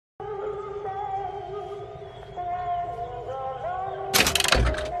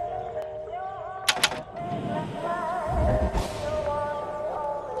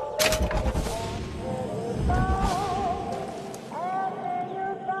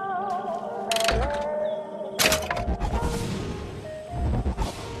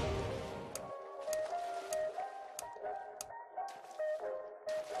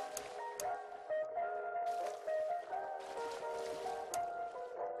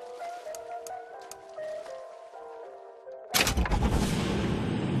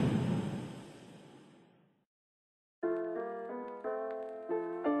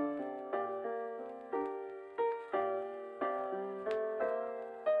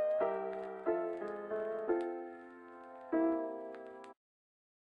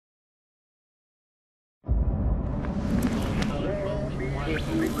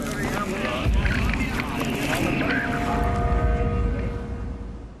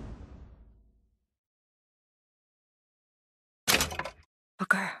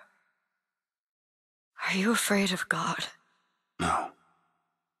Booker, are you afraid of God? No.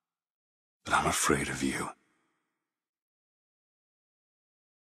 But I'm afraid of you.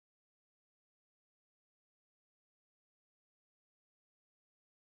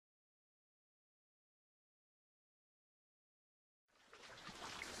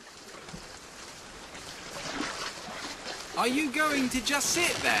 Are you going to just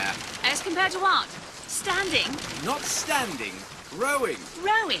sit there? As compared to what? Standing? Not standing, rowing.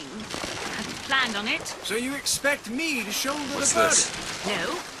 Rowing? I planned on it. So you expect me to shoulder What's the burden? this?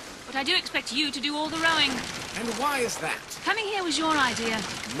 No. But I do expect you to do all the rowing. And why is that? Coming here was your idea.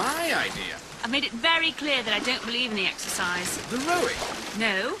 My idea? I've made it very clear that I don't believe in the exercise. The rowing?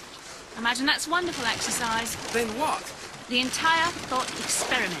 No. Imagine that's wonderful exercise. Then what? The entire thought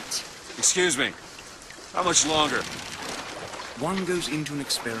experiment. Excuse me. How much longer? One goes into an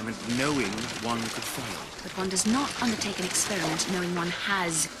experiment knowing one could fail. But one does not undertake an experiment knowing one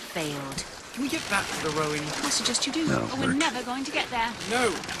has failed. Can we get back to the rowing? I suggest you do, No, or we're Rick. never going to get there.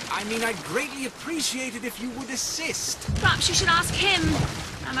 No, I mean I'd greatly appreciate it if you would assist. Perhaps you should ask him.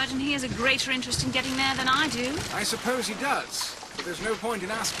 I imagine he has a greater interest in getting there than I do. I suppose he does, but there's no point in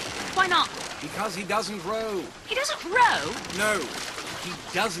asking. Why not? Because he doesn't row. He doesn't row. No, he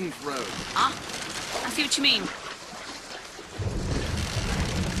doesn't row. Ah, I see what you mean.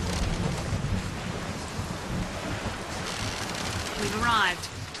 We've arrived.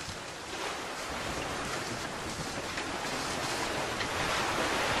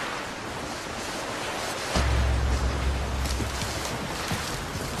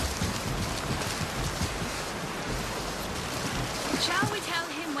 Shall we tell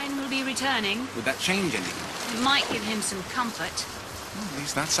him when we'll be returning? Would that change anything? It might give him some comfort. Well, at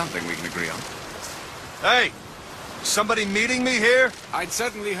least that's something we can agree on. Hey! Somebody meeting me here? I'd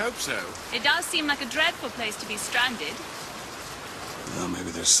certainly hope so. It does seem like a dreadful place to be stranded. Well, maybe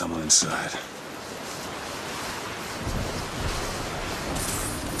there's someone inside.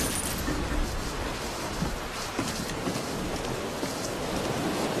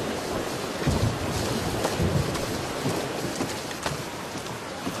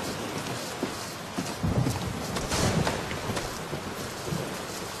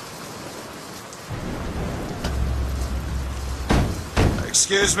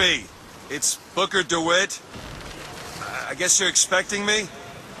 Excuse me. It's Booker DeWitt. I guess you're expecting me?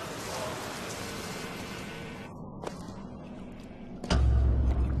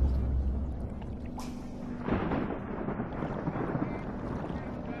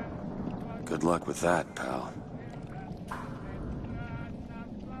 Good luck with that, pal.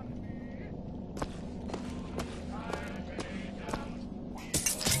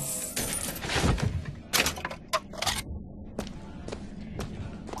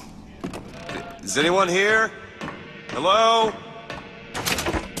 Is anyone here? Hello?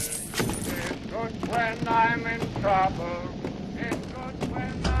 It's good when I'm in trouble. It's good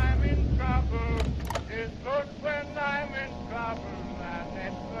when I'm in trouble. It's good when I'm in trouble. And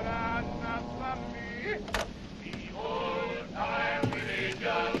esperanza for me. The old time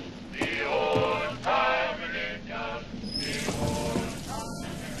religion. The old time religion. The old time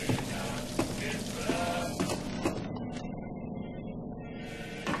religion. Esperanza.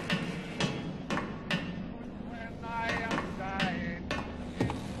 When I am dying.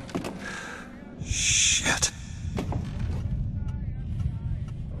 Shit.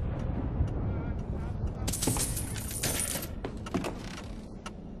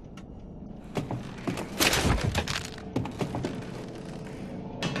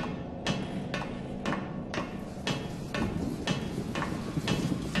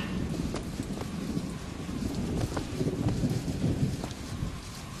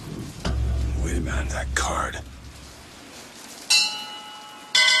 Wait a minute, that card.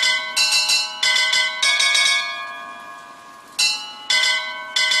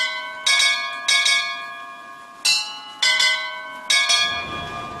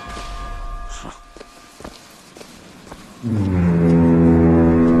 What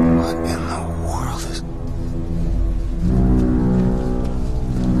in the world is...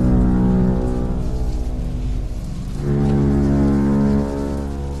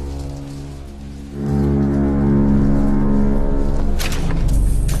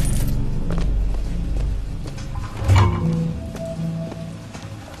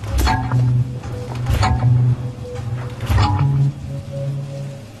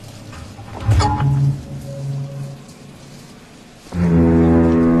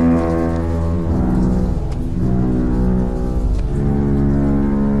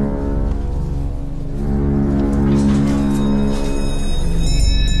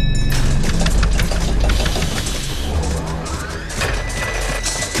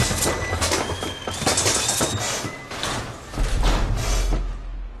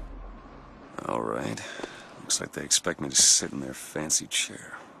 All right. Looks like they expect me to sit in their fancy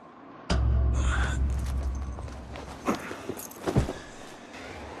chair.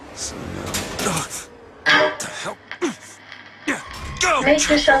 So now... What the hell? Go! Make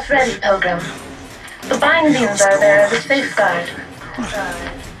yourself ready, Pilgrim. The bindings are there as a safeguard.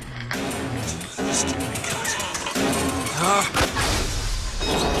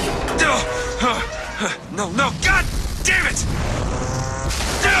 No, no, God damn it!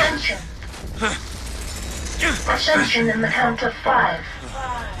 Ascension. Ascension in the count of 5.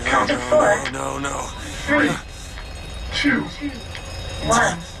 Count of 4. No. 3, 2,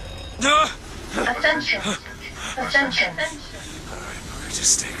 1. No! Ascension. Ascension.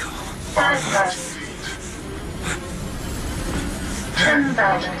 Just stay calm. 5,000 feet.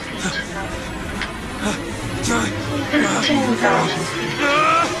 10,000 feet. 15,000 feet.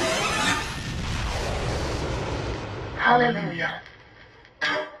 Hallelujah.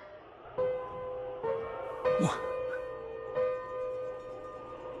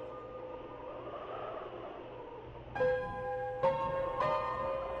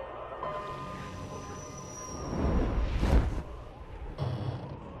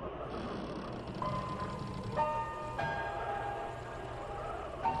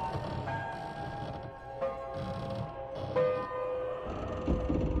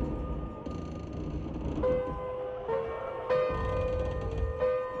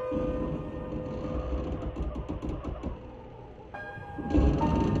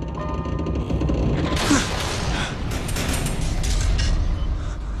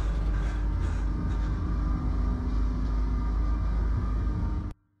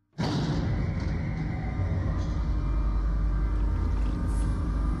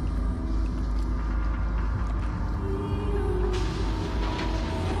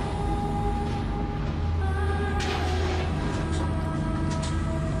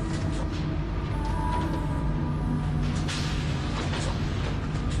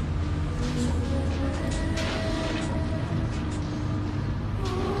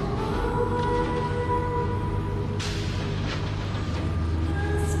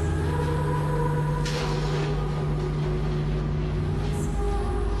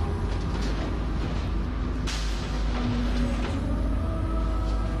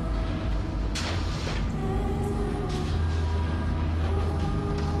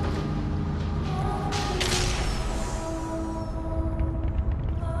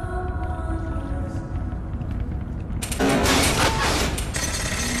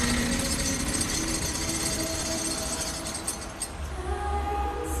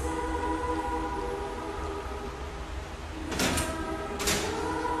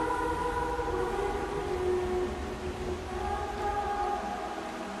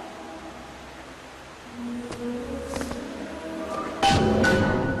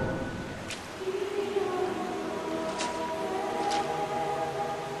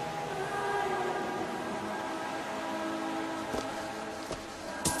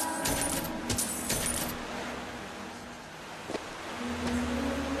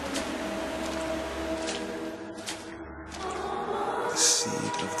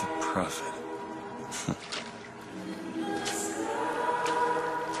 prophet.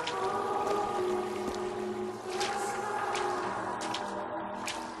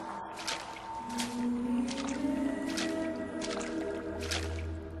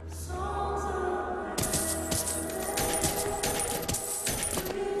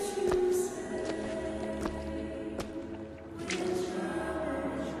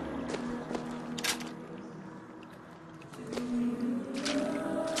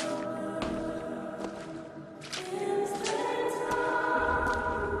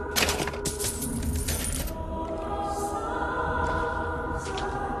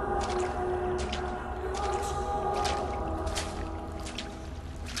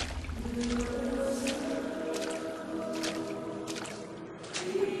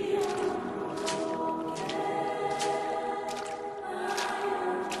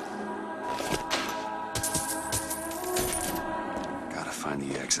 find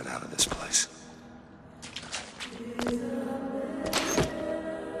the exit out of this place.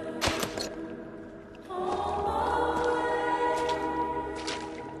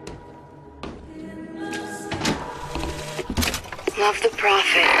 Love the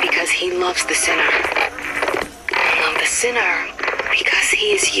prophet because he loves the sinner. Love the sinner because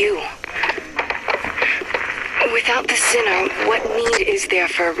he is you. Without the sinner, what need is there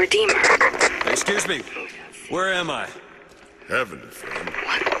for a redeemer? Excuse me. Where am I? Heaven, friend.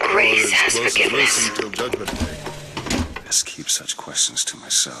 What grace has forgiveness? Until judgment day. Just keep such questions to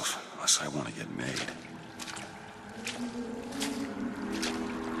myself, unless I want to get made.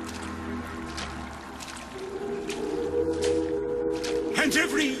 And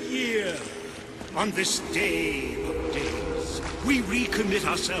every year, on this day of days, we recommit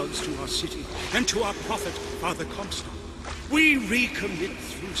ourselves to our city and to our prophet, Father Comstock. We recommit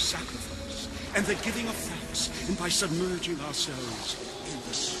through sacrifice and the giving of thanks, and by submerging ourselves in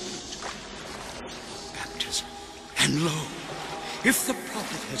the sweet baptism. And lo, if the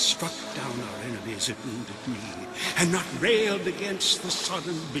prophet had struck down our enemies and wounded me, and not railed against the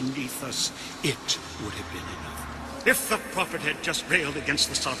Sodom beneath us, it would have been enough. If the prophet had just railed against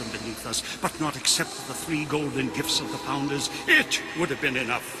the Sodom beneath us, but not accepted the 3 golden gifts of the pounders, it would have been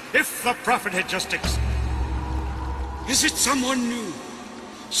enough. If the prophet had just Is it someone new?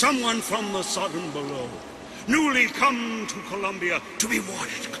 Someone from the Sodom below, newly come to Columbia to be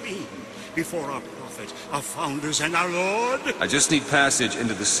washed clean before our prophet, our founders, and our Lord? I just need passage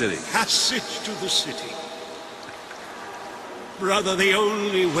into the city. Passage to the city. Brother, the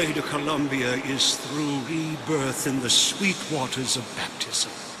only way to Columbia is through rebirth in the sweet waters of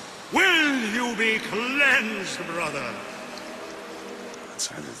baptism. Will you be cleansed, brother?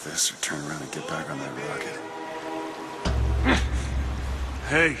 It's either this or turn around and get back on that rocket.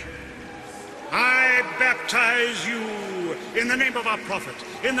 Hey. I baptize you in the name of our prophet,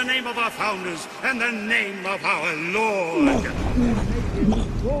 in the name of our founders, and the name of our Lord.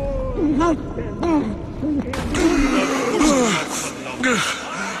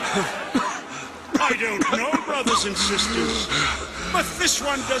 I don't know, brothers and sisters, but this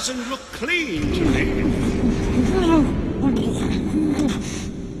one doesn't look clean to me.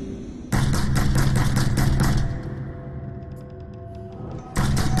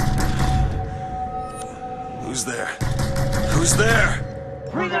 Who's there? Who's there?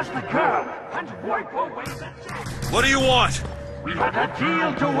 Bring us the curb and wipe away the debt. What do you want? We had a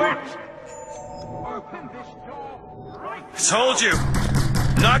deal to it. Open this door right I told you!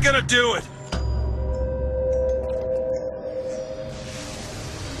 Not gonna do it!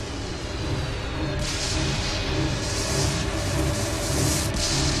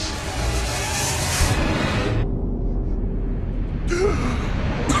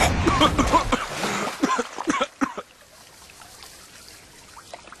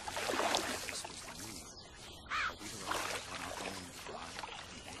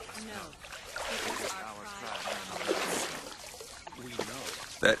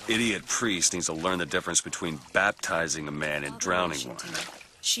 That idiot priest needs to learn the difference between baptizing a man and drowning one.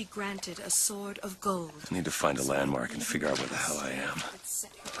 She granted a sword of gold. I need to find a landmark and figure out where the hell I am.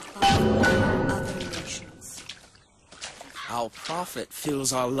 Other nations. Our prophet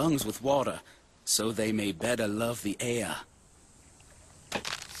fills our lungs with water, so they may better love the air.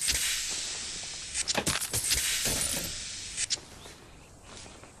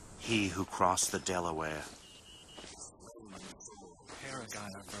 He who crossed the Delaware.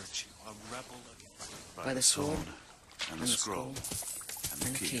 Paragon of virtue, a rebel against... By the sword and the scroll and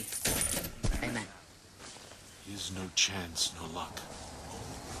the key. Amen. He's no chance, no luck.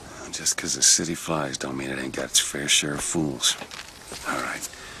 Just 'cause the city flies don't mean it ain't got its fair share of fools. All right.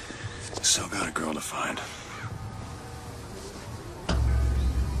 Still got a girl to find.